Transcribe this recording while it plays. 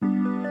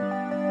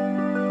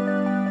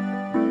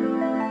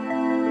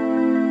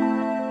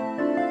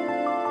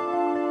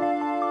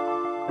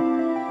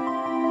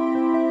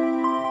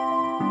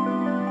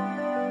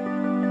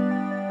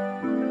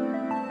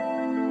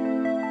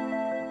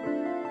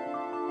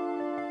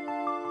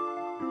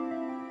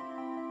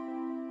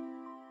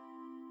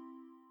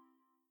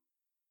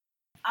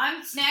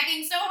I'm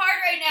snacking so hard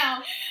right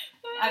now.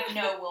 I have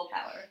no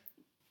willpower.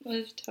 It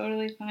was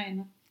totally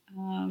fine.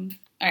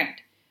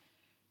 Alright.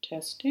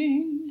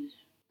 Testing.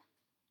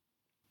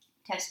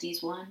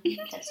 Testes 1,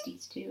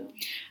 testes 2.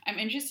 I'm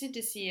interested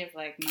to see if,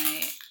 like,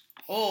 my...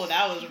 Oh,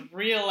 that was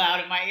real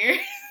loud in my ear.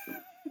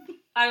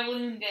 I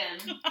leaned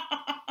in.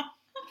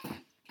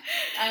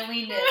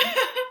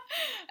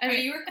 Are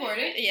you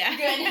recorded? Yeah.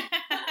 Good.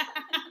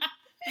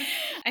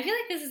 I feel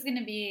like this is going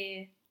to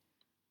be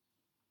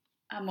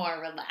a more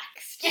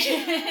relaxed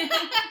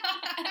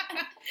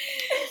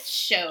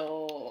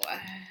show.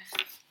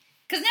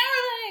 Because now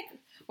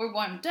we're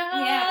warmed up.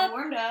 Yeah, we're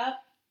warmed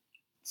up.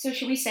 So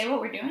should we say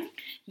what we're doing?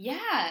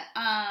 Yeah.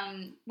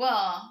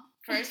 Well,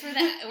 first we're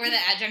the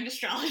adjunct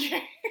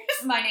astrologers.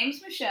 My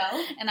name's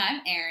Michelle. And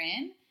I'm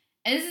Erin.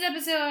 And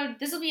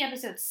this will be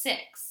episode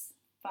 6.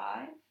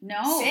 5?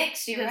 No.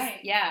 6, you're right.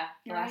 Yeah.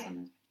 You're the last right.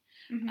 one.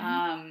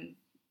 Mm-hmm.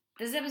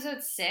 This is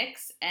episode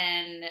 6,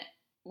 and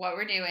what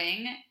we're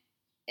doing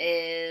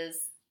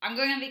is I'm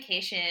going on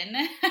vacation.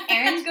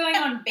 Erin's going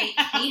on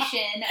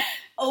vacation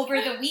over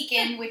the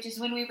weekend, which is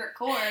when we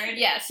record.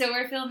 Yeah, so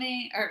we're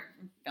filming.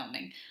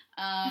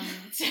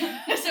 So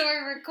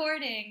we're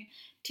recording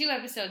 2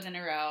 episodes in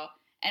a row,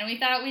 and we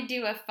thought we'd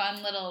do a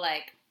fun little,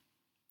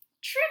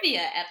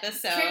 trivia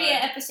episode.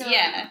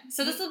 Yeah,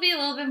 so this will be a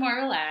little bit more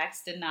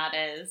relaxed and not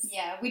as...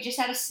 Yeah, we just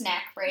had a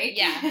snack break.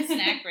 Yeah,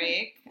 snack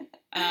break.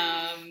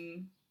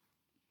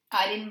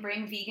 I didn't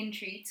bring vegan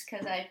treats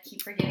because I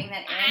keep forgetting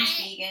that Erin's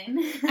vegan.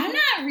 I'm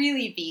not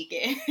really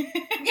vegan.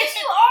 Yes,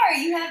 you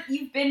are.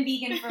 You've been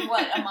vegan for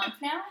what, a month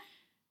now?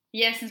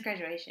 Yeah, since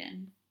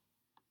graduation.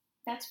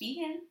 That's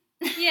vegan.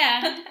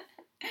 Yeah.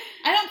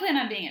 I don't plan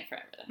on being it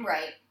forever though.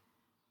 Right.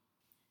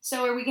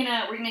 So we're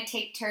gonna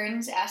take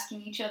turns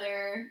asking each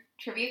other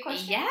trivia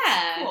questions?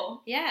 Yeah.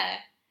 Cool. Yeah.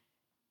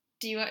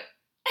 Who do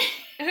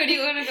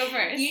you want to go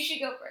first? You should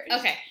go first.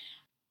 Okay.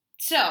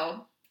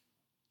 So,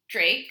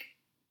 Drake,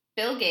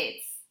 Bill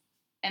Gates,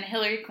 and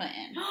Hillary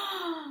Clinton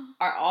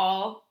are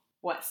all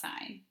what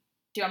sign?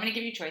 Do you want me to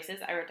give you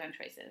choices? I wrote down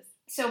choices.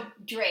 So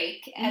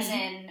Drake, as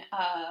in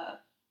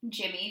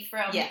Jimmy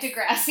from Yes.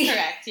 Degrassi.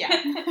 Correct,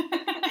 yeah.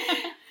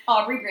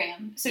 Aubrey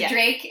Graham. So Yeah.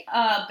 Drake,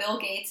 Bill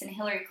Gates, and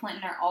Hillary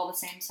Clinton are all the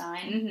same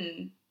sign.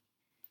 Mm-hmm.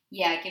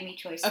 Yeah, give me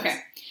choices.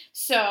 Okay.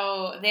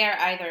 So, they are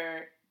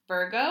either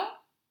Virgo,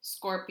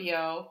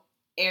 Scorpio,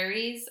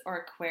 Aries, or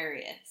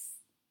Aquarius.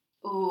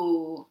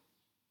 Ooh.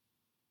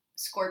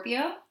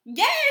 Scorpio?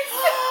 Yes!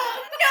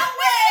 No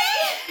way!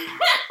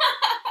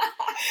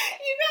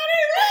 You got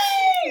it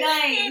right!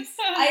 Nice.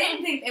 I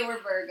didn't think they were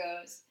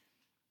Virgos.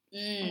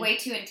 Mm. Way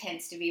too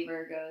intense to be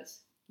Virgos.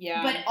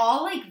 Yeah. But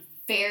all,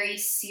 very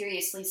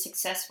seriously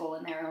successful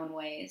in their own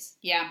ways.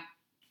 Yeah.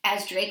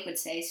 As Drake would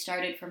say,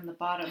 started from the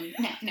bottom.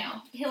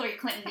 No. Hillary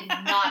Clinton did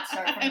not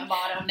start from the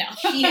bottom. No.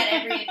 She had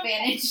every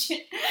advantage.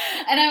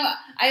 And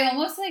I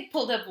almost,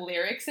 pulled up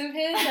lyrics of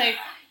his,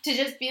 to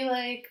just be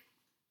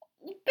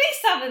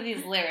based off of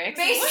these lyrics.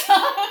 Based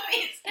off of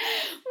these.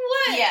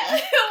 What? Yeah.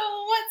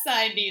 What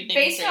side do you think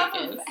Based Drake off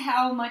is? of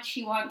how much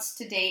he wants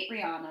to date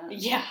Rihanna.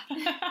 Yeah.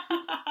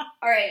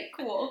 Alright,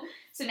 cool.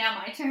 So now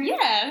my turn?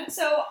 Yeah.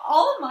 So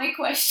all of my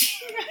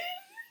questions...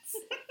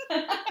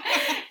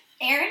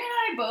 Erin and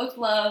I both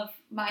love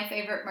My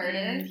Favorite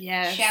Murder.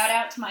 Yes. Shout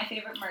out to My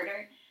Favorite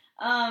Murder.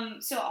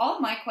 So all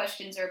of my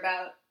questions are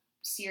about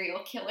serial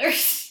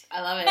killers.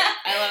 I love it.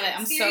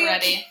 I'm so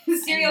ready.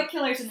 Serial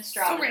killers and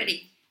astrology. So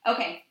ready.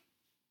 Okay.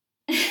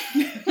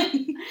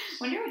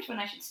 Wonder which one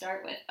I should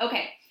start with.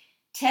 Okay.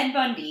 Ted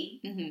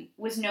Bundy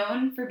was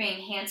known for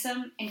being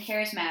handsome and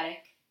charismatic,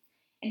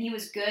 and he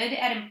was good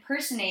at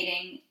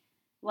impersonating,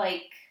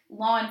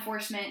 law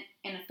enforcement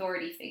and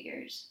authority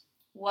figures.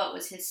 What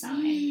was his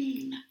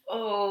sign?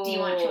 Oh. Do you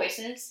want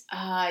choices?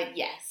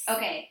 Yes.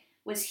 Okay.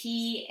 Was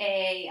he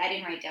I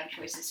didn't write down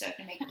choices, so I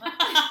can make them up.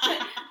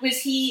 Was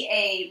he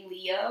a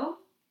Leo,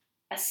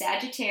 a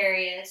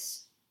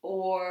Sagittarius,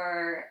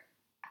 or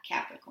a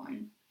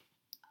Capricorn?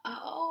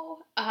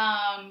 Oh.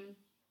 I'm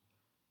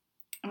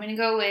gonna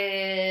go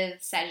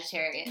with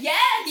Sagittarius.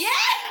 Yes!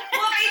 Yes!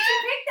 What made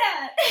you pick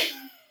that?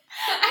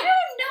 I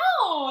don't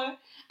know.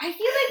 I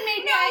feel like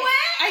maybe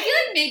I feel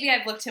like maybe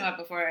I've looked him up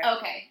before.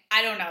 Okay.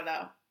 I don't know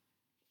though.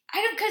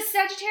 Because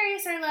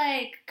Sagittarius are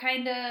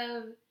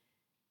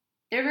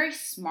they're very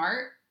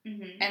smart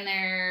and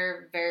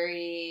they're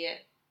very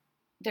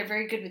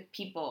good with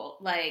people,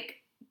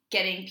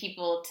 getting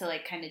people to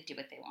kind of do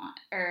what they want.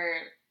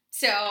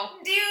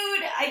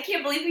 Dude, I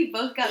can't believe we've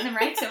both gotten them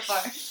right so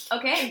far.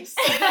 Okay.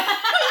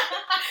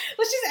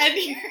 Let's just end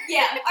here.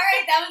 Yeah. All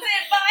right, that was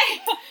it. Bye.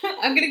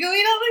 I'm gonna go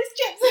eat all these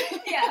chips.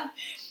 Yeah.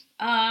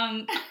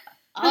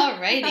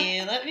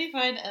 Alrighty, let me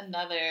find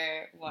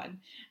another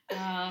one.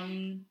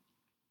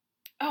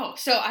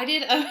 So I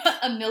did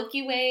a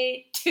Milky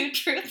Way 2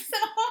 truths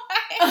and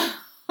a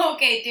lie.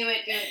 Okay, do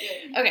it.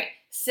 Okay,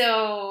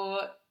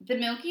 so the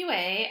Milky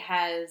Way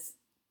has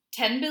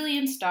 10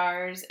 billion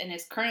stars and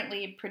is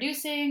currently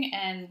producing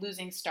and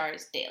losing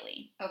stars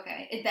daily.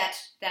 Okay,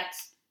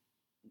 that's...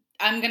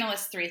 I'm gonna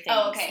list 3 things.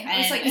 Oh, okay. I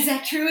was like, is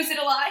that true? Is it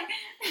a lie?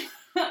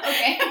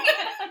 Okay.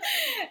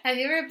 Have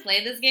you ever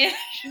played this game?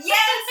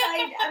 Yes,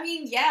 I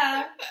mean,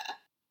 yeah.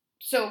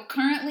 So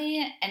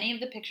currently, any of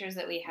the pictures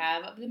that we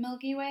have of the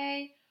Milky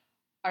Way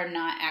are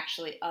not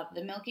actually of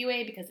the Milky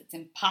Way because it's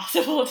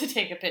impossible to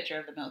take a picture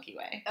of the Milky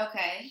Way.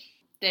 Okay.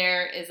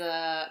 There is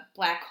a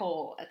black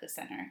hole at the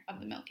center of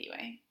the Milky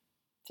Way.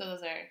 So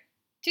those are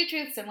 2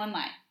 truths and 1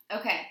 lie.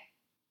 Okay.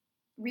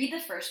 Read the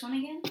first one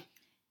again.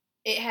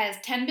 It has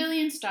 10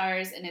 billion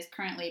stars and is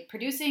currently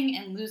producing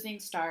and losing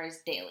stars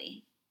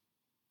daily.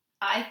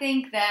 I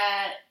think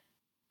that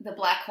the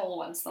black hole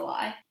one's the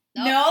lie.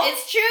 Nope, No?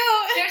 It's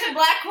true! There's a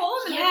black hole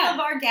in the Yeah. middle of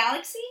our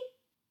galaxy?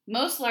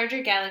 Most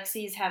larger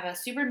galaxies have a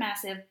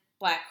supermassive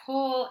black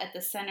hole at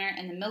the center,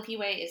 and the Milky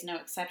Way is no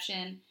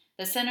exception.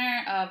 The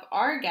center of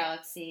our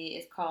galaxy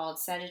is called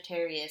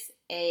Sagittarius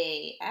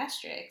A*,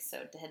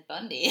 so Ted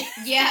Bundy.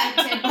 Yeah,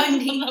 Ted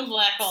Bundy. The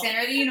black hole.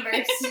 Center of the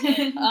universe.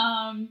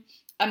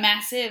 A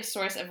massive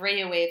source of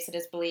radio waves that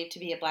is believed to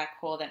be a black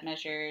hole that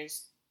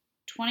measures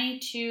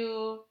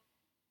 22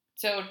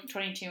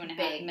 and a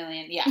half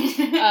million,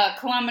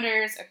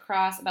 kilometers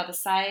across, about the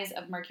size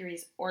of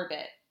Mercury's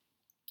orbit.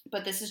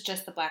 But this is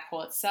just the black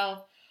hole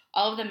itself.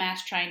 All of the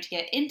mass trying to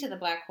get into the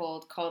black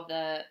hole, called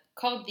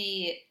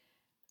the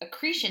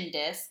accretion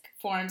disk,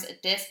 forms a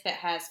disk that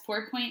has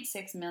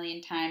 4.6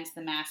 million times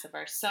the mass of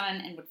our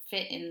sun and would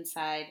fit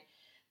inside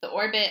the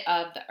orbit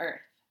of the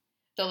Earth.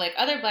 Though like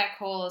other black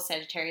holes,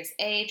 Sagittarius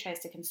A tries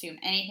to consume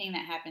anything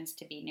that happens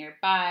to be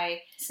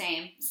nearby.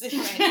 Same.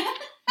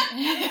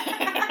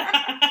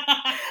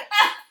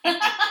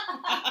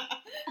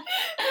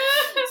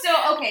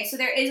 Right. So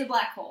there is a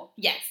black hole.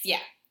 Yes, yeah.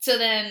 So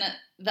then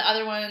the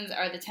other ones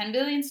are the 10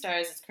 billion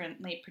stars it's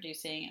currently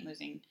producing and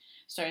losing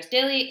stars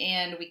daily,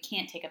 and we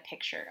can't take a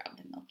picture of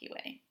the Milky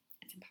Way.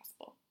 It's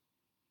impossible.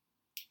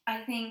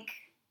 I think,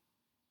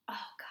 oh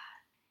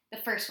God,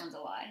 the first one's a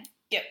lie.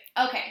 Yep.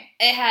 Okay.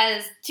 It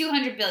has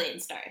 200 billion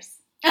stars.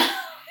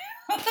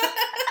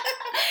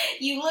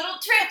 You little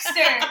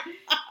trickster.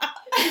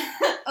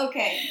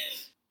 Okay.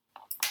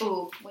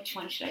 Ooh, which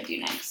one should I do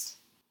next?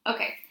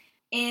 Okay.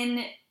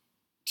 In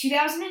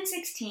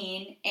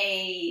 2016,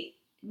 a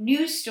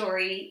news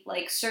story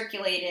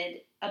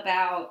circulated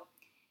about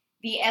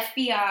the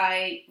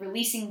FBI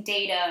releasing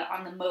data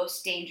on the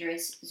most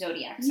dangerous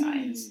zodiac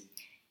signs.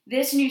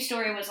 This news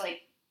story was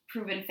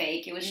proven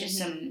fake. It was just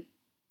some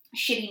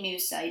shitty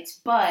news sites,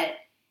 but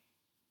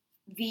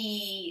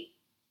the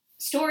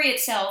story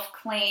itself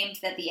claimed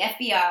that the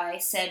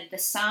FBI said the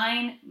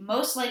sign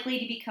most likely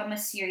to become a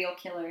serial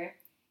killer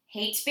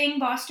hates being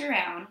bossed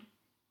around,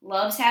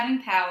 loves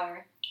having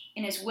power,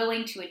 and is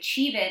willing to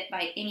achieve it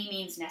by any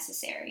means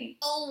necessary.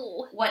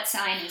 Oh. What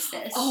sign is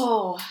this?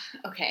 Oh,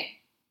 okay.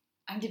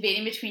 I'm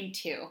debating between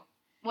 2.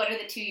 What are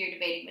the 2 you're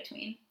debating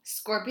between?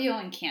 Scorpio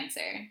and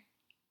Cancer.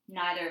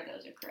 Neither of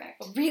those are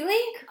correct.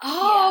 Really?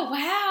 Oh, yeah.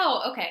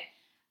 Wow. Okay.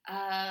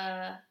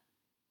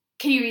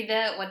 Can you read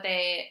what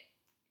they...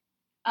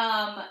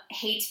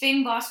 hates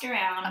being bossed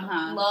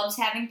around, loves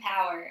having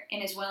power,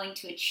 and is willing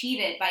to achieve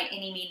it by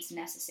any means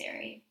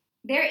necessary.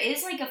 There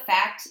is a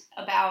fact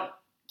about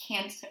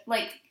Cancer.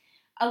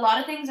 A lot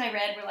of things I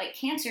read were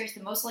Cancer is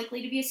the most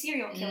likely to be a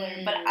serial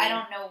killer, but I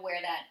don't know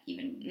where that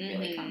even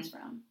really comes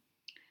from.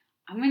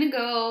 I'm going to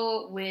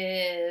go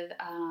with,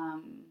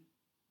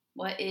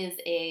 what is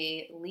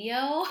a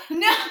Leo?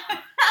 No!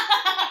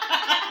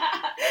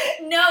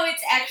 No,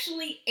 it's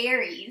actually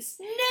Aries.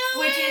 No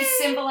Which way. is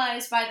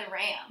symbolized by the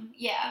ram.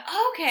 Yeah.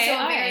 Okay, So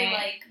all very,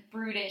 right.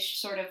 Brutish,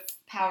 sort of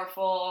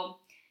powerful.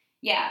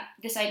 Yeah,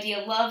 this idea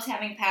loves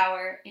having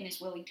power and is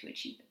willing to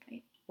achieve it.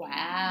 Right?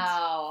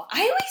 Wow.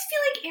 I always feel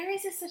like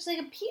Aries is such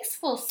a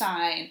peaceful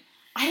sign.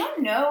 I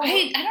don't know.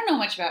 I don't know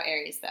much about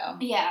Aries, though.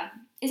 Yeah.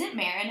 Isn't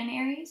Marin an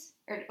Aries?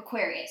 Or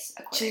Aquarius?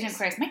 She's an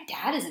Aquarius. My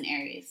dad is an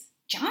Aries.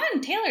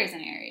 John Taylor is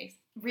an Aries.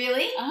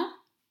 Really?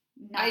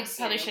 I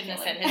probably shouldn't have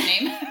said his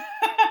name.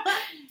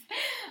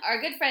 Our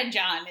good friend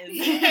John is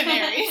an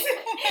Aries.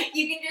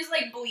 You can just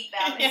bleep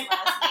out his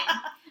last name.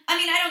 I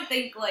mean, I don't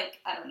think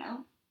I don't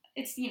know.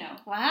 It's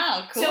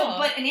Wow, cool. So,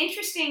 but an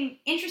interesting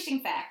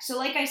fact. So,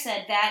 like I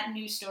said, that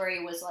news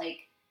story was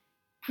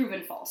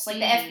proven false. The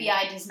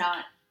FBI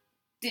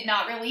did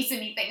not release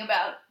anything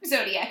about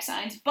zodiac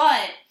signs.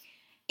 But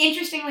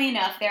interestingly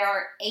enough, there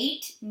are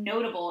 8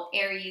 notable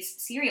Aries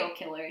serial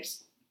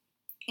killers,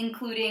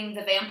 including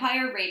the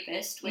vampire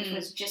rapist, which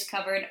was just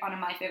covered on a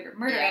My Favorite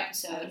Murder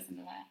episode,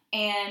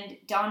 and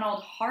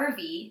Donald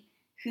Harvey,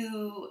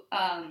 who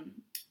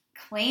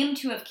claimed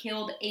to have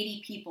killed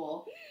 80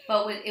 people,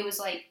 but it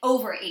was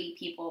over 80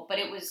 people, but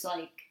it was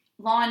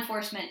law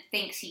enforcement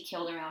thinks he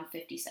killed around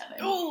 57.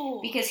 Oh.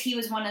 Because he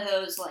was one of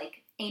those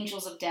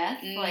angels of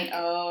death,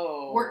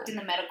 worked in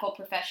the medical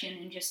profession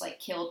and just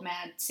killed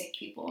mad sick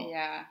people.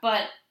 Yeah.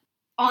 But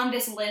on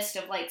this list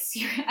of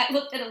I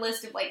looked at a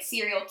list of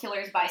serial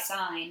killers by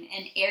sign,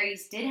 and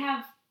Aries did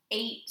have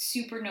 8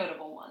 super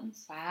notable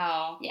ones.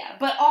 Wow. Yeah,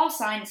 but all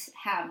signs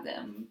have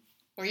them.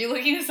 Were you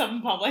looking this up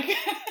in public?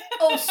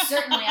 Oh,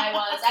 certainly I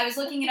was. I was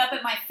looking it up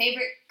at my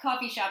favorite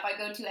coffee shop I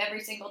go to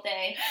every single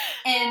day,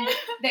 and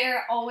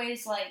they're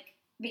always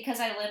because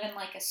I live in,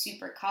 like, a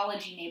super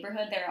collegey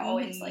neighborhood, there are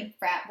always, like,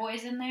 frat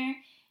boys in there.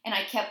 And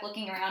I kept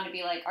looking around to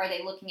be like, are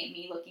they looking at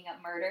me looking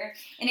up murder?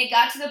 And it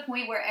got to the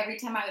point where every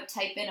time I would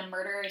type in a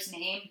murderer's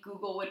name,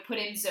 Google would put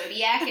in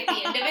Zodiac at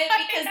the end of it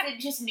because they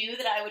just knew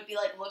that I would be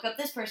like, look up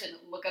this person,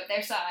 look up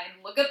their sign,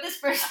 look up this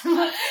person.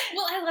 Well,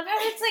 I love how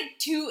it's like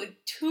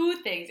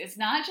two things. It's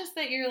not just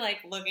that you're like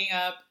looking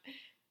up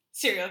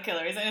serial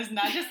killers, and it's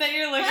not just that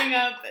you're looking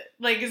up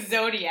like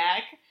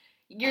Zodiac.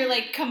 You're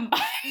like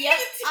combined. Yep,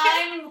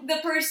 I'm the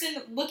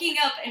person looking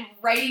up and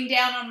writing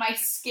down on my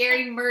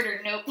scary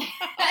murder notepad.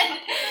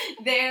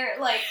 They're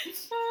like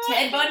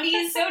Ted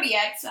Bundy's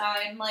Zodiac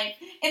sign, like,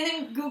 and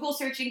then Google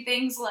searching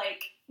things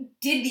like,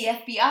 did the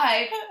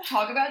FBI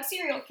talk about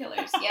serial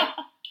killers? Yep.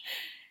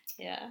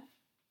 Yeah.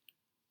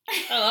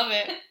 I love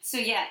it. So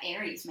yeah,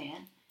 Aries,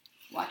 man.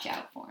 Watch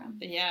out for him.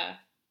 Yeah.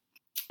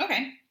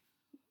 Okay.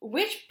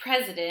 Which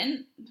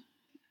president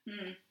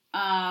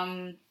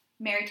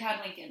Mary Todd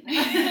Lincoln.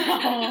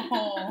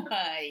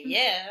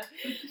 Yeah.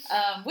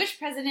 Which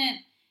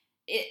president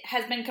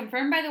has been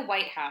confirmed by the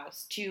White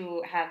House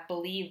to have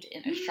believed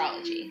in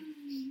astrology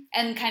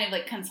and kind of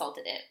like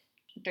consulted it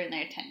during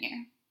their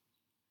tenure?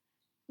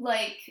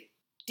 Like,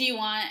 do you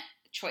want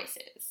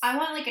choices? I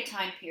want like a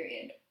time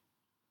period.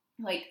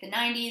 Like the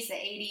 90s, the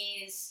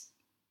 80s.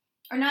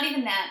 Or not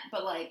even that,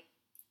 but like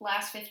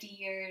last 50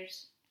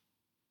 years.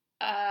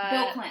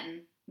 Bill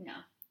Clinton. No.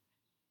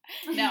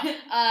 No.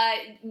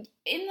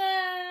 In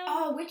the...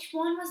 Oh, which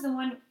one was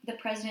the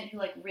president who,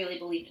 like, really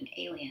believed in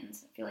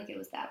aliens? I feel like it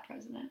was that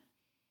president.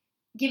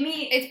 Give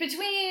me...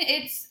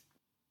 It's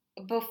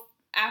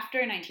after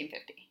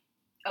 1950.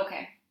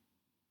 Okay.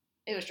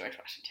 It was George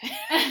Washington.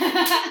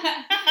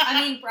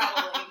 I mean,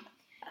 probably.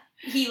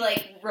 He,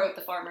 like, wrote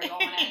the Farmer's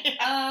Almanac.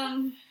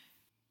 I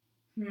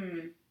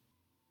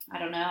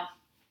don't know.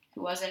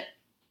 Who was it?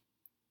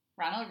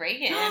 Ronald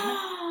Reagan.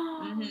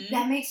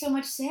 That makes so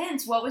much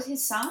sense. What was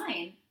his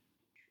sign?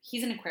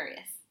 He's an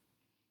Aquarius.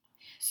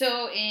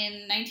 So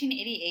in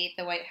 1988,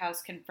 the White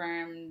House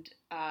confirmed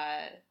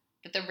that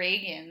the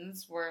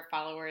Reagans were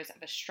followers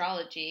of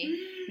astrology.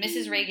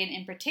 Mrs. Reagan,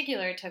 in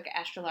particular, took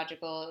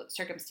astrological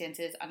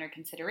circumstances under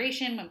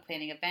consideration when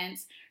planning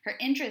events. Her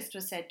interest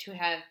was said to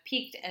have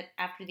peaked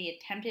after the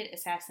attempted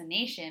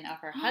assassination of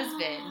her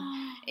husband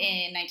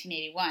in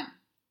 1981.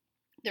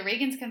 The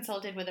Reagans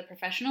consulted with a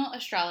professional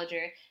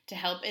astrologer to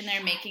help in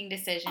their making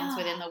decisions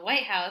within the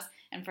White House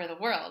and for the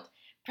world.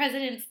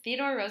 Presidents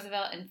Theodore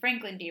Roosevelt and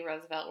Franklin D.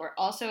 Roosevelt were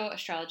also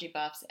astrology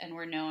buffs and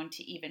were known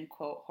to even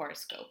quote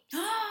horoscopes.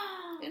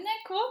 Isn't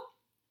that cool?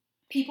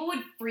 People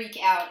would freak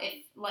out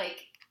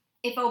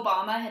if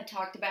Obama had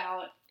talked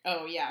about...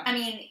 Oh, yeah. I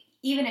mean,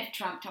 even if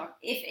Trump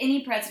if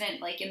any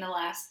president, like, in the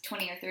last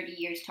 20 or 30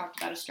 years talked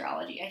about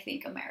astrology, I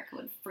think America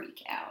would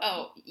freak out.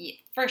 Oh, yeah,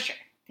 for sure.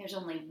 There's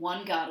only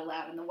one God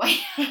allowed in the White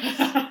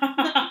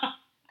House.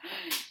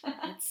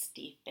 That's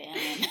Steve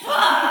Bannon.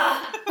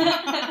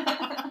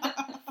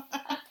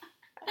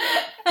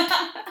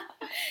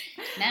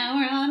 Now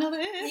we're on a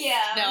list.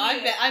 Yeah. No,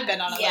 I've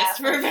been on a list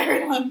for a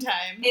very long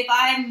time. If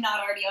I'm not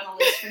already on a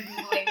list for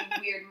Googling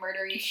weird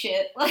murdery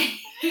shit, like...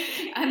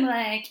 I'm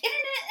like,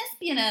 internet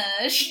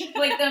espionage.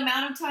 Like, the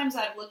amount of times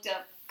I've looked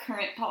up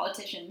current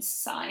politicians'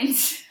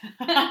 signs.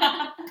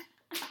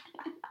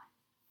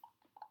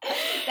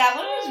 That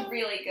one was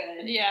really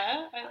good.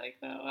 Yeah, I like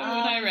that one. When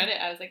I read it,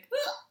 I was like,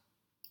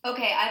 ugh.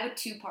 Okay, I have a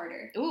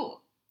two-parter.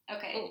 Ooh.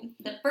 Okay. Ooh.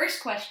 The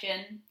first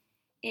question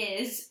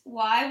is,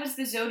 why was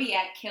the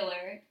Zodiac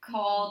Killer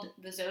called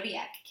the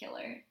Zodiac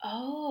Killer?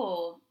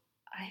 Oh,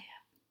 I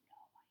have no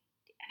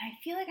idea. And I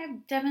feel like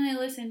I've definitely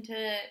listened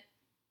to...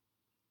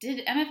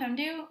 Did MFM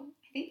do?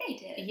 I think they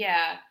did.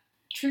 Yeah.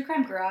 True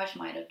Crime Garage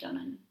might have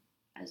done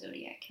a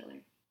Zodiac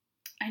Killer.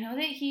 I know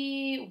that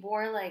he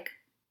wore, like,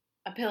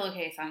 a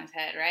pillowcase on his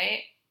head,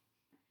 right?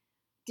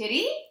 Did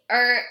he?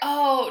 Or,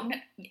 oh, no,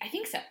 I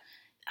think so.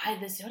 I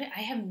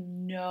have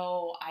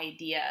no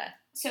idea.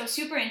 So,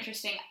 super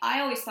interesting.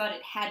 I always thought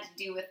it had to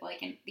do with,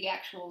 like, the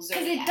actual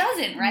Zodiac. Because it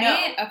doesn't,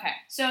 right? No. Okay.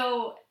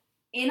 So,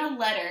 in a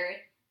letter,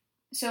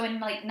 in,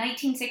 like,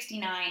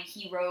 1969,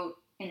 he wrote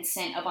and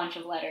sent a bunch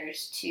of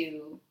letters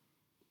to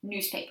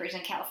newspapers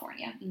in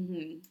California.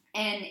 Mm-hmm.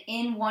 And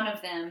in one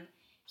of them,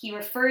 he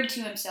referred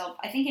to himself,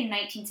 I think in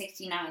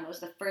 1969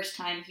 was the first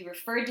time he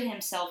referred to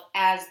himself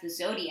as the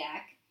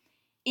Zodiac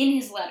in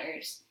his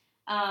letters.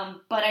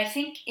 But I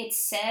think it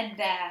said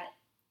that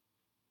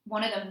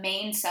one of the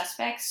main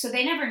suspects, so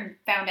they never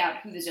found out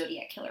who the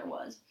Zodiac Killer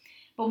was,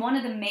 but one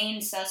of the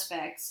main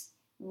suspects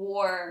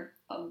wore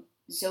a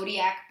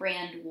Zodiac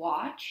brand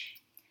watch.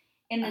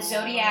 And the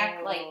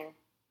Zodiac, like,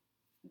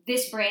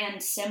 this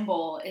brand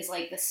symbol is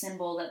like the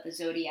symbol that the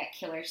Zodiac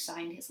Killer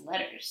signed his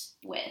letters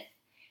with.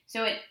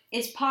 So it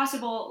is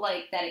possible,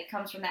 like, that it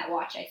comes from that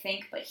watch, I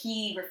think, but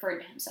he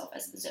referred to himself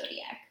as the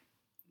Zodiac.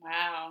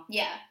 Wow.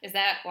 Yeah. Is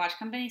that watch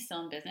company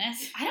still in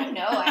business? I don't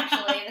know,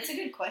 actually. That's a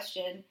good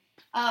question.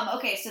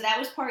 Okay, so that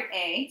was part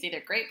A. It's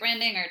either great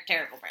branding or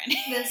terrible branding.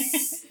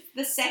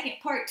 The second,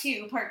 part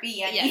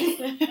B, I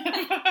mean.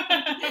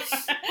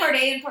 Part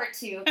A and part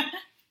 2.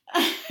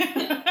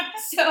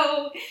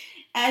 So,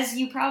 as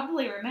you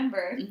probably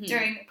remember,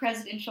 during the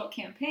presidential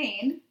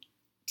campaign,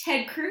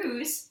 Ted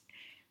Cruz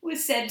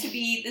was said to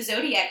be the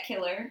Zodiac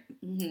Killer,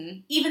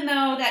 even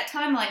though that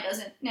timeline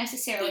doesn't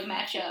necessarily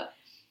match up.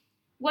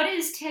 What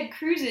is Ted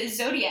Cruz's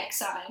zodiac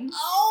sign?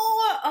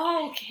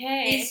 Oh,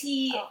 okay. Is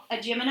he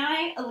a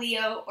Gemini, a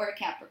Leo, or a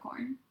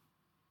Capricorn?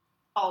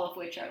 All of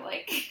which are,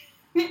 like,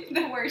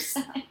 the worst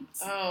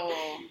signs.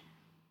 Oh.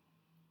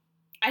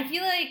 I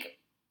feel like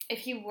if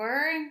he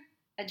were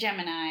a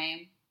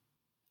Gemini,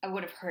 I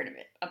would have heard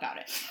about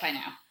it by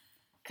now.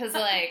 Because,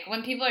 like,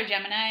 when people are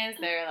Geminis,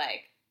 they're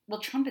like,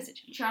 well, Trump is a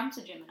Gemini. Trump's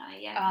a Gemini,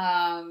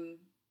 yeah.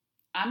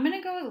 I'm going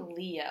to go with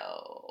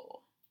Leo.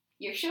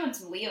 You're showing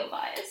some Leo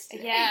bias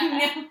today.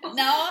 Yeah.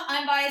 No,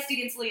 I'm biased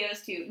against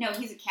Leos, too. No,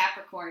 he's a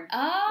Capricorn.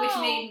 Oh. Which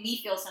made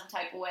me feel some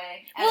type of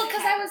way. Well,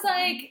 because I was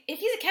like, if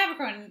he's a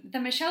Capricorn,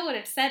 then Michelle would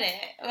have said it.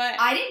 But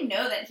I didn't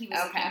know that he was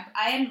a Capricorn.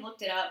 I hadn't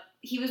looked it up.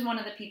 He was one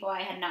of the people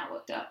I had not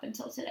looked up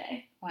until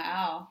today.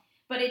 Wow.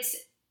 But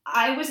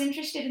I was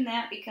interested in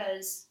that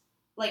because,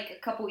 like, a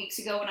couple weeks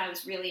ago when I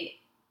was really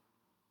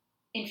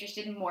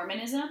interested in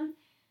Mormonism,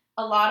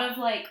 a lot of,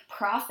 like,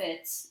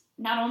 prophets,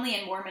 not only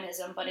in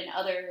Mormonism, but in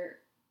other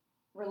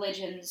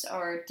religions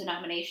or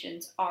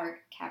denominations, are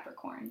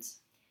Capricorns.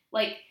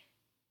 Like,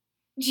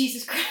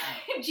 Jesus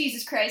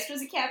Christ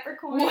was a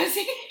Capricorn. Was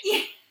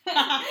he?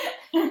 Yeah.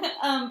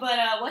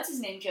 But what's his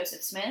name?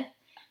 Joseph Smith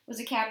was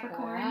a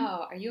Capricorn.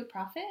 Wow. Are you a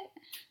prophet?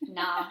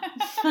 Nah.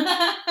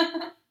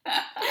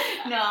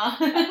 No.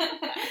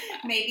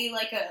 Maybe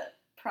like a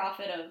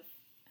prophet of,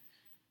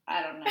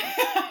 I don't know.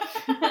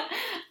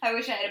 I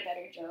wish I had a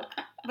better joke.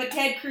 But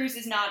Ted Cruz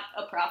is not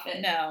a prophet.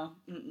 No.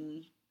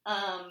 Mm-mm.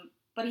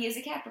 But he is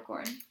a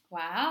Capricorn.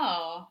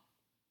 Wow.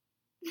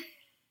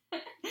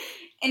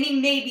 And he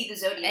may be the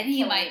Zodiac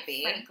Killer, might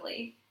be.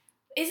 Frankly.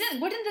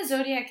 Wouldn't the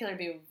Zodiac Killer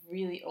be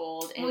really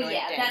old and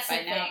dead that's by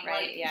the now, thing.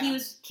 right? Like, Yeah. he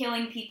was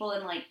killing people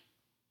in, like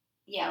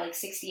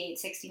 68,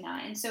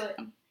 69. So,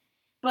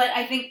 but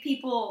I think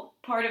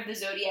part of the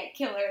Zodiac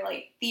Killer,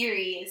 like,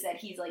 theory is that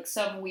he's, like,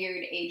 some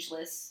weird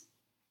ageless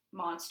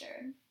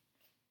monster.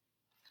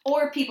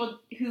 Or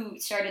people who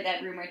started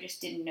that rumor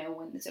just didn't know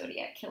when the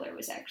Zodiac Killer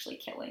was actually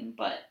killing,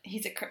 but...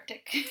 He's a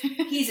cryptic.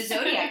 He's a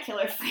Zodiac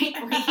Killer,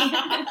 frankly.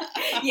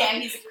 Yeah,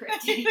 he's a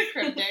cryptic. He's a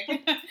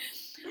cryptic.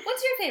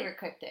 What's your favorite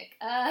cryptic?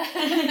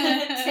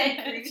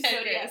 Ted Cruz,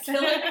 Zodiac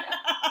Killer.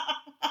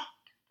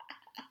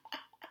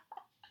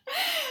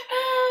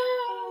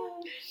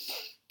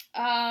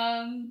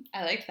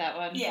 I liked that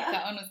one. Yeah.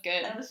 That one was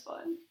good. That was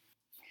fun.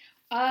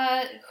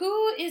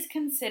 Who is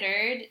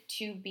considered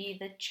to be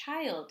the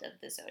child of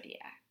the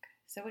Zodiac?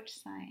 So which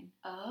sign?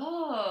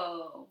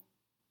 Oh,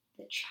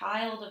 the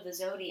child of the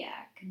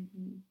Zodiac.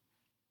 Mm-hmm.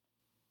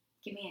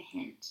 Give me a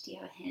hint. Do you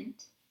have a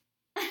hint?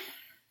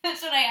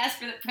 That's what I asked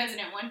for the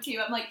president one, too.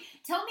 I'm like,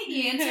 tell me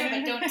the answer,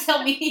 but don't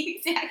tell me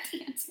the exact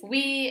answer.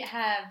 We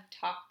have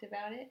talked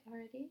about it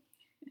already.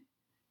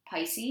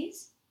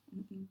 Pisces?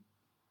 Mm-mm.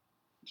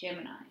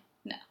 Gemini?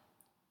 No.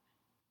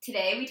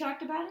 Today we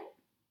talked about it?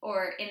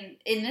 Or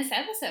in this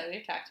episode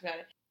we've talked about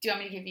it. Do you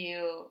want me to give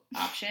you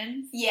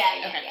options?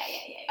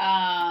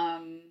 Yeah.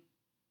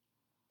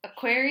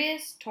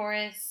 Aquarius,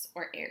 Taurus,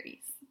 or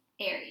Aries?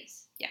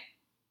 Aries. Yeah.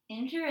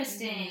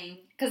 Interesting.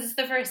 Because it's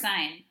the first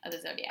sign of the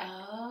zodiac.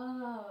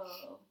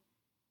 Oh.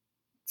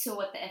 So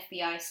what the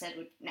FBI said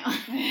would... No.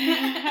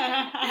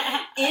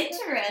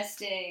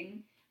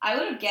 Interesting. I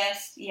would have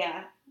guessed,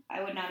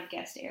 I would not have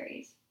guessed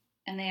Aries.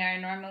 And they are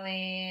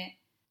normally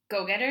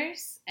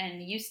go-getters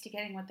and used to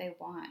getting what they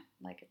want,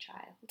 like a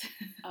child.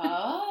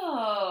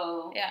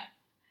 Oh. Yeah.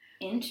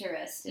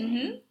 Interesting.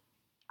 Mm-hmm.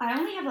 I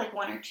only have like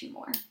one or two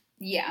more.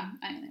 Yeah,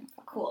 I only have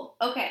a couple. Cool.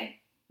 Okay.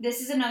 This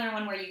is another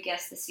one where you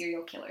guess the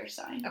serial killer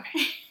sign.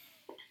 Okay.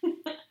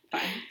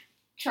 Fine.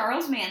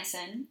 Charles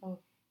Manson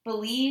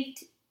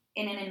believed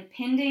in an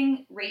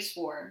impending race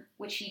war,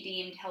 which he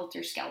deemed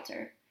Helter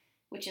Skelter,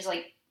 which is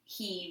like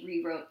he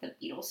rewrote the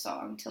Beatles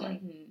song to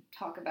like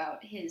talk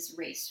about his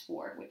race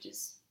war, which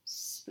is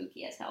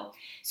spooky as hell.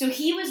 So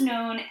he was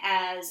known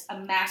as a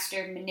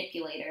master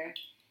manipulator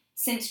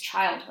since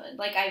childhood.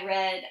 Like I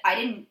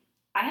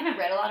haven't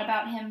read a lot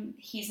about him.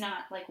 He's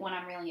not like one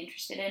I'm really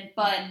interested in,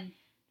 but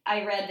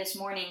I read this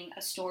morning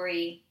a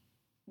story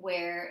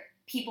where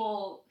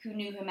people who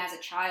knew him as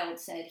a child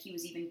said he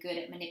was even good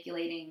at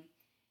manipulating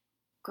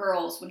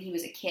girls when he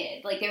was a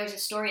kid. Like there was a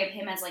story of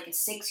him as like a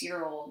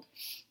 6-year-old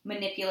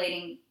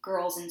manipulating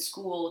girls in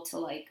school to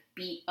like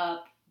beat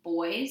up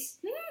boys.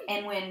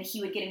 And when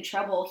he would get in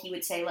trouble, he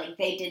would say like,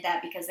 they did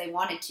that because they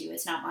wanted to.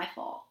 It's not my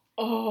fault.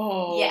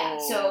 Oh. Yeah,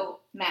 so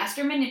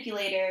master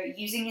manipulator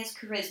using his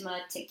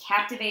charisma to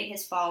captivate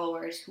his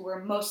followers who were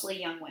mostly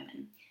young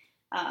women.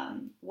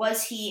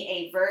 Was he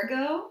a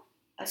Virgo,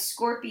 a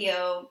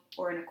Scorpio,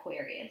 or an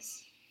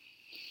Aquarius?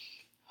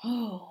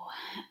 Oh,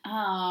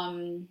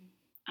 I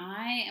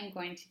am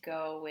going to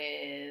go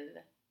with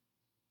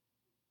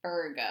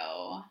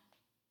Virgo.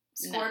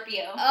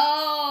 Scorpio. No.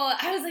 Oh,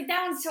 I was like,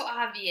 that one's so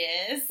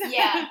obvious.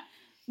 Yeah.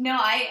 No,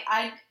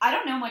 I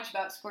don't know much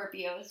about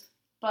Scorpios.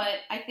 But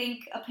I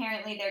think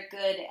apparently they're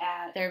good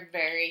at... They're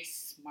very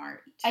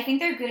smart. I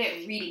think they're good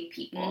at reading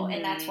people,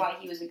 and that's why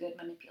he was a good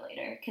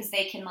manipulator. Because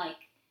they can, like...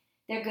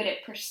 They're good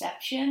at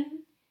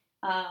perception.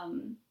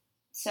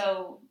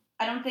 So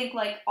I don't think,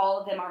 like, all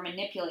of them are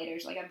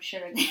manipulators. Like, I'm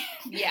sure...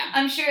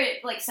 I'm sure,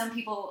 like, some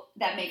people,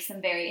 that makes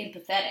them very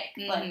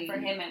empathetic. But for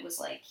him, it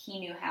was, like, he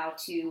knew how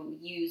to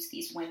use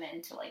these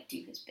women to, like,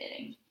 do his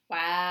bidding.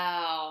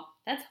 Wow.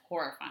 That's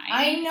horrifying.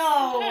 I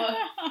know!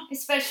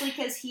 Especially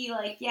because he,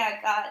 like,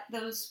 got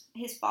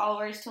his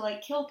followers to,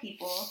 like, kill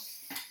people.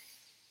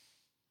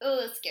 Oh,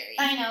 that's scary.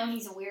 I know,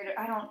 he's a weirdo.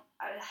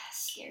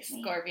 Scares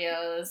me.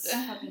 Scorpios.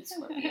 Fucking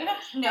Scorpios.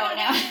 No,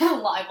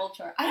 now, libel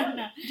charge. I don't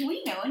know. Do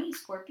we know any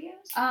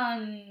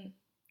Scorpios?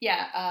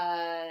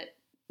 Yeah,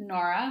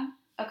 Nora.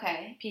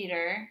 Okay.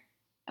 Peter.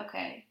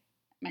 Okay.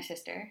 My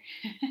sister.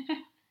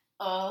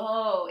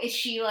 Oh, is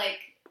she, like...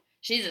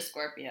 She's a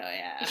Scorpio,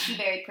 yeah. Is she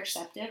very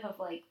perceptive of,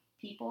 like,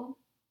 people?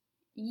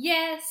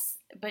 Yes,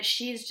 but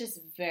she's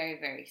just very,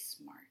 very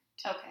smart.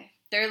 Okay.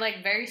 They're,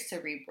 like, very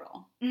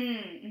cerebral.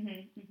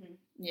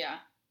 Yeah.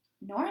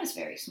 Nora's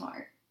very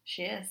smart.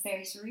 She is.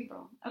 Very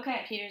cerebral.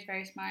 Okay. Peter's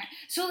very smart.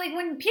 So, like,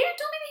 when Peter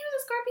told me that he was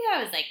a Scorpio,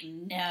 I was like,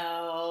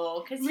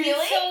 no. Because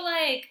he's so,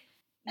 like,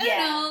 I don't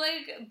know,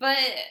 like, but...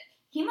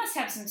 He must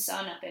have some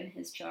sun up in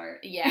his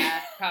chart.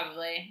 Yeah,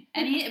 probably.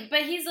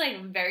 But he's,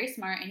 like, very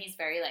smart, and he's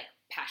very, like,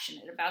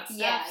 passionate about stuff.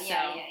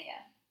 Yeah.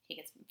 He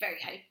gets very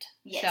hyped.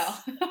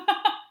 Yes. So.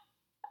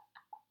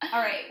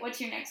 All right,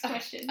 what's your next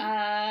question? Should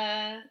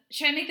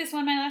I make this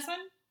one my last one?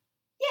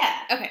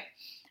 Yeah. Okay.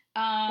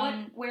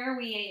 Where are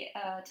we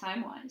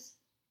time-wise?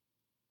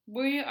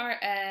 We are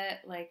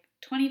at, like,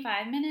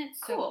 25 minutes.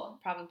 Cool. So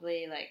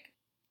probably, like,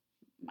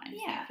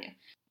 minus a few.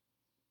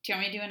 Do you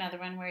want me to do another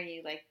one where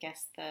you, like,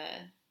 guess the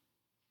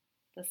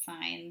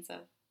signs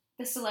of...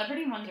 The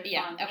celebrity ones are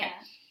fun. Okay.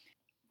 Yeah.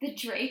 The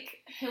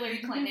Drake, Hillary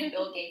Clinton, and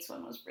Bill Gates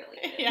one was really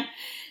good. Yeah.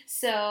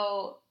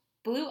 So,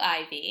 Blue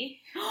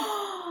Ivy.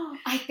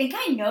 I think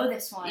I know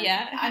this one.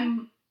 Yeah. I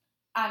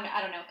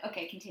don't know.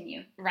 Okay,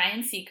 continue.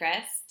 Ryan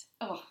Seacrest.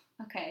 Oh,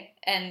 okay.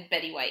 And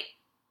Betty White.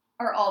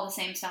 Are all the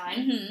same sign?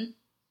 Mm-hmm.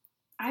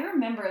 I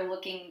remember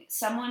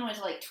someone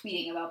was, like,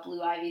 tweeting about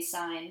Blue Ivy's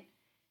sign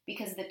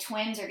because the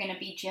twins are going to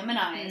be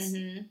Geminis,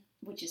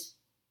 which is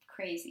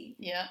crazy.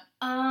 Yeah.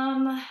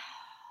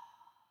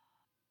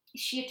 Is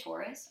she a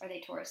Taurus? Are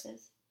they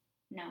Tauruses?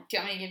 No. Do you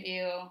want me to give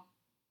you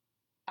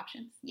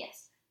options?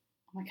 Yes.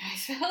 Oh my god,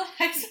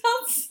 I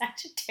spelled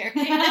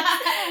Sagittarius.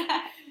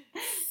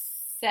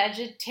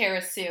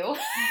 Sagittarisu.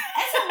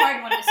 That's a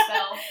hard one to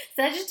spell.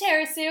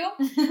 Sagittarisu.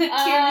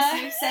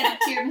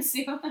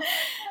 Tiramisu.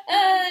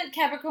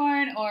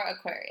 Capricorn or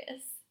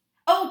Aquarius.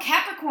 Oh,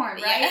 Capricorn,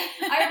 right?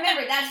 Yeah. I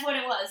remember, that's what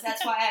it was.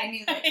 That's why I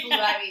knew that Blue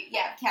Ivy.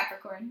 Yeah,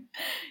 Capricorn.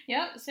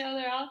 Yep, so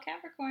they're all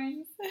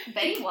Capricorns.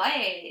 Betty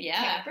White. Yeah.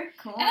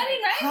 Capricorn. And I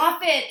mean,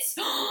 prophets.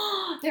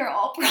 They're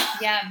all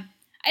prophets. Yeah.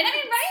 And I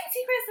mean, Ryan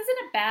Seacrest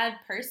isn't a bad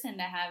person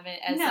to have it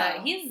as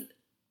he's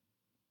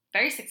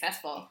very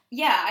successful.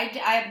 Yeah,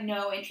 I have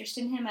no interest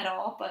in him at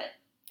all, but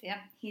yeah,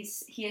 he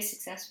is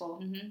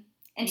successful. Mm-hmm.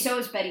 And so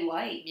is Betty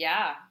White.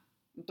 Yeah.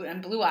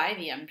 And Blue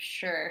Ivy, I'm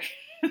sure.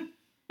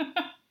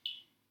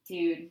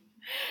 Dude.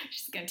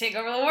 She's gonna take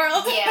over the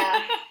world.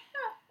 Yeah.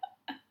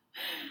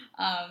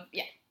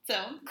 Yeah.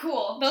 So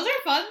cool. Those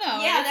are fun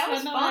though. Yeah, that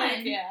was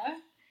fun. Yeah.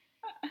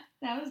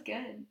 That was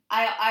good.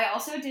 I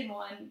also did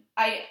one.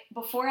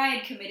 Before I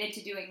had committed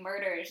to doing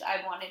murders,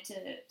 I wanted to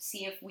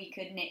see if we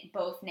could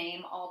both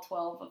name all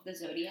 12 of the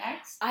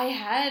zodiacs.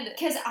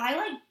 Because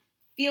I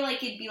feel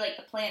like it'd be like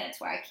the planets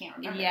where I can't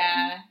remember.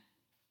 Yeah. Them.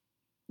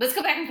 Let's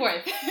go back and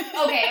forth.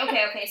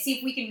 Okay. See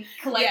if we can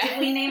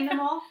collectively name them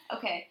all.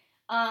 Okay.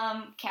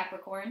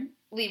 Capricorn.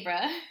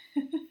 Libra.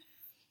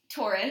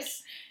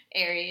 Taurus.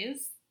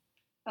 Aries.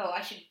 Oh,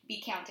 I should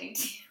be counting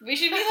too. We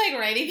should be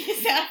writing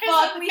these down.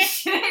 Fuck, we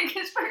should,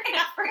 because we're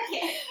gonna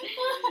forget.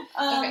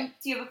 Okay.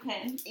 Do you have a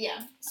pen?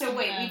 Yeah. So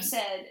wait, we've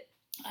said...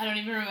 I don't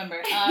even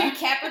remember.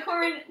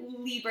 Capricorn,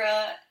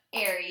 Libra,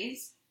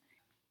 Aries,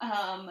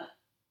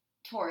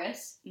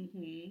 Taurus.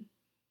 Mm-hmm.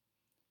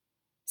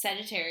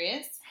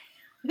 Sagittarius.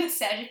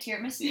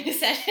 Sagittarius.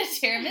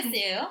 Sagittarius.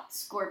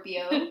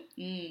 Scorpio.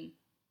 It's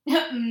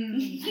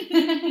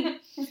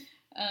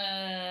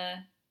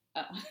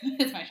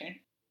my turn.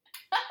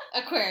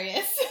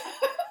 Aquarius.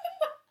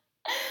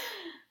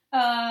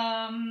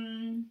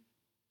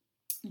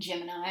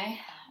 Gemini.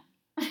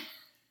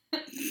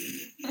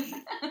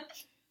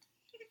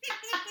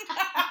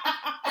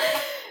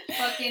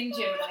 Fucking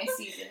Gemini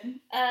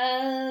season.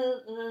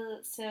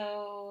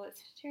 So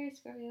Sagittarius,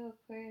 Scorpio,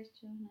 Aquarius,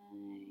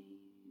 Gemini,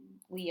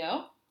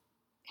 Leo.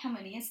 How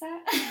many is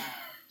that?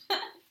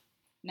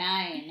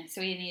 9.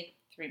 So we need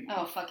 3 more.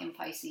 Oh, fucking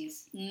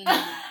Pisces.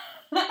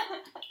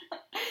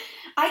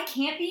 I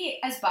can't be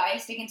as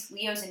biased against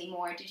Leos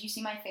anymore. Did you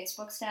see my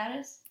Facebook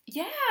status?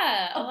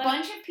 Yeah. A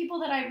bunch of people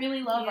that I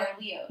really love are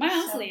Leos. My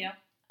mom's Leo.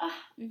 I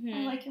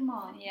like your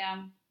mom.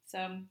 Yeah.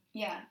 So.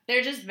 Yeah.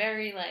 They're just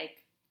very,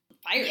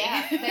 fiery.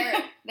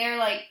 Yeah.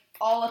 They're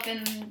all up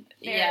in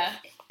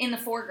in the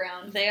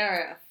foreground. They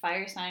are a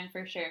fire sign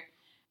for sure.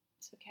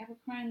 So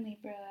Capricorn,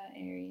 Libra,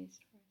 Aries,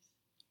 Taurus.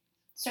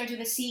 Starts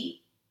with a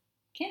C.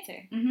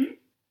 Cancer. Mm-hmm.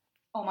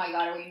 Oh my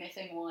god, are we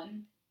missing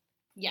one?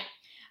 Yeah.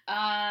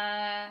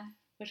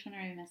 Which one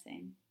are we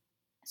missing?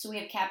 So we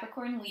have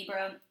Capricorn,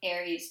 Libra,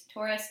 Aries,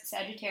 Taurus,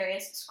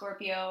 Sagittarius,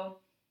 Scorpio,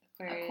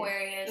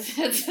 Aquarius.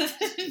 You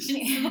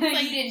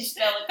didn't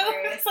spell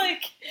Aquarius.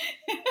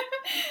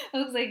 It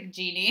looks like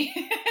Genie.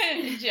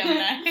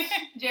 Gemini.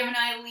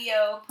 Gemini,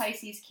 Leo,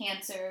 Pisces,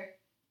 Cancer.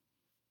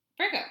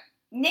 Virgo.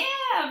 Yeah,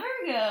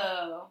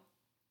 Virgo.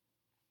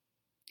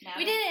 Now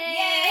we did it!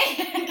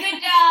 Yay!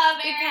 Good job,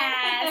 We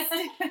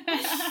Erin.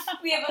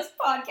 passed. We have a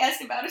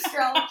podcast about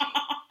astrology.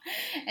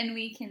 And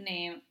we can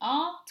name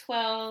all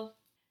 12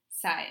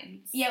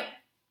 signs. Yep.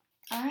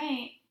 All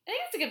right. I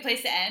think it's a good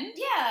place to end.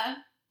 Yeah.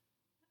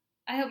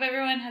 I hope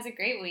everyone has a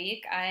great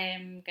week.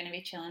 I'm going to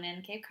be chilling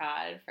in Cape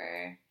Cod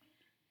for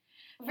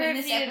When a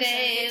this few episode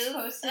days. gets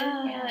posted.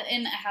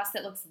 In a house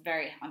that looks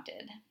very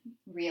haunted.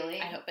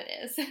 Really? I hope it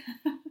is.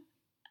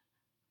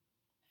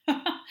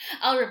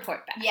 I'll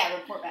report back. Yeah,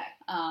 report back.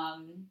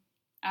 All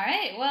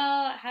right.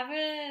 Well, have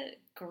a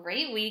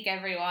great week,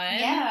 everyone.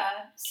 Yeah.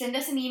 Send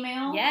us an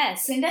email.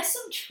 Yes. Send us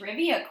some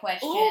trivia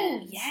questions.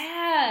 Oh,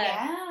 yeah.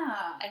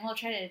 Yeah. And we'll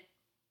try to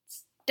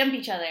stump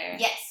each other.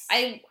 Yes.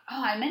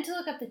 I meant to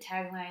look up the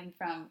tagline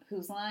from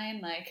Whose Line?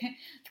 Like,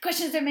 the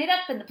questions are made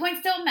up and the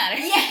points don't matter.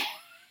 Yeah.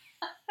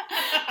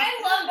 I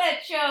love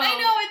that show. I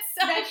know, it's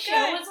so that good.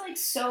 show was like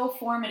so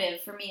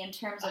formative for me in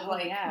terms of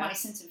yeah. my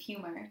sense of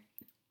humor.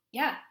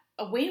 Yeah.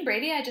 Wayne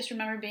Brady, I just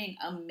remember being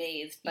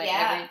amazed by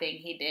everything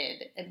he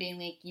did and being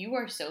like, you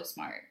are so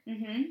smart.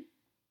 Mm-hmm.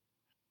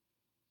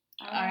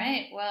 All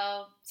right.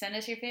 Well, send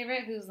us your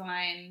favorite Whose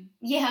Line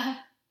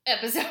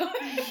episode. All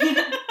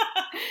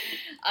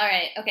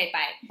right. Okay,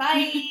 bye.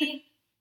 Bye.